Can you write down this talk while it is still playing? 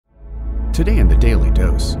Today in the Daily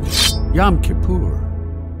Dose, Yom Kippur.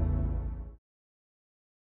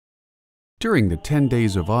 During the 10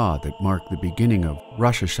 days of awe that mark the beginning of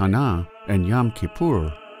Rosh Hashanah and Yom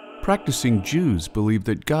Kippur, practicing Jews believe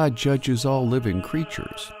that God judges all living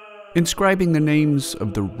creatures, inscribing the names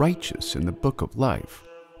of the righteous in the book of life,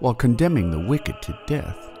 while condemning the wicked to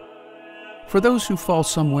death. For those who fall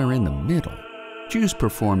somewhere in the middle, Jews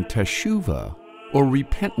perform teshuvah, or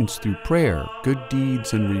repentance through prayer, good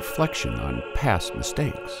deeds, and reflection on past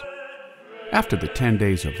mistakes. After the 10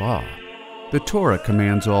 days of awe, the Torah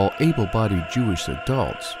commands all able-bodied Jewish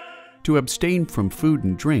adults to abstain from food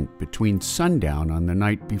and drink between sundown on the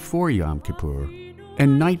night before Yom Kippur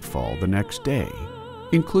and nightfall the next day,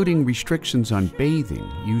 including restrictions on bathing,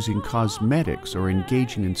 using cosmetics, or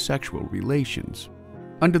engaging in sexual relations,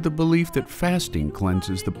 under the belief that fasting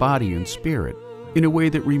cleanses the body and spirit in a way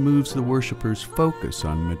that removes the worshipper's focus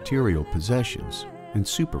on material possessions and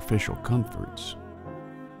superficial comforts.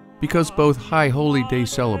 Because both High Holy Day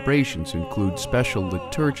celebrations include special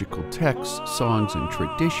liturgical texts, songs, and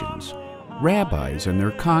traditions, rabbis and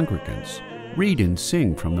their congregants read and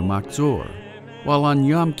sing from the Machzor, while on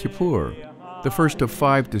Yom Kippur, the first of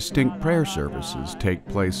 5 distinct prayer services take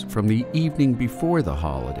place from the evening before the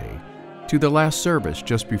holiday to the last service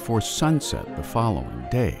just before sunset the following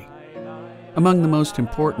day. Among the most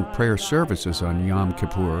important prayer services on Yom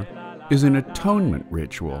Kippur is an atonement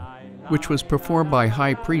ritual, which was performed by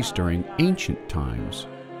high priests during ancient times,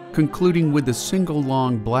 concluding with a single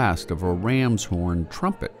long blast of a ram's horn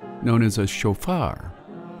trumpet known as a shofar,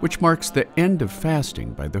 which marks the end of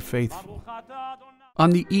fasting by the faithful. On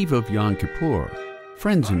the eve of Yom Kippur,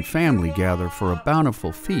 friends and family gather for a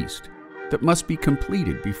bountiful feast that must be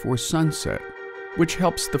completed before sunset, which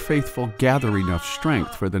helps the faithful gather enough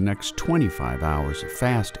strength for the next 25 hours of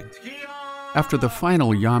fasting. After the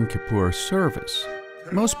final Yom Kippur service,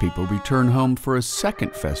 most people return home for a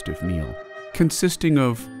second festive meal, consisting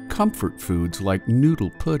of comfort foods like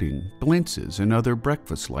noodle pudding, blintzes, and other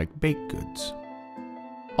breakfast-like baked goods.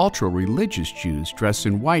 Ultra-religious Jews dress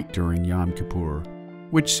in white during Yom Kippur,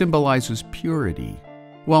 which symbolizes purity,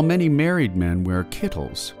 while many married men wear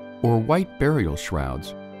kittles, or white burial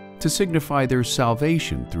shrouds, to signify their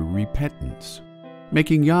salvation through repentance,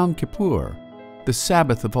 making Yom Kippur the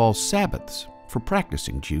Sabbath of all Sabbaths for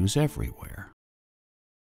practicing Jews everywhere.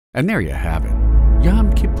 And there you have it,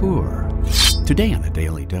 Yom Kippur, today on the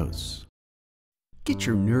Daily Dose. Get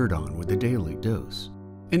your nerd on with the Daily Dose.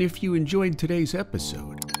 And if you enjoyed today's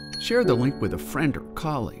episode, share the link with a friend or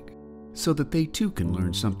colleague so that they too can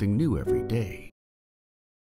learn something new every day.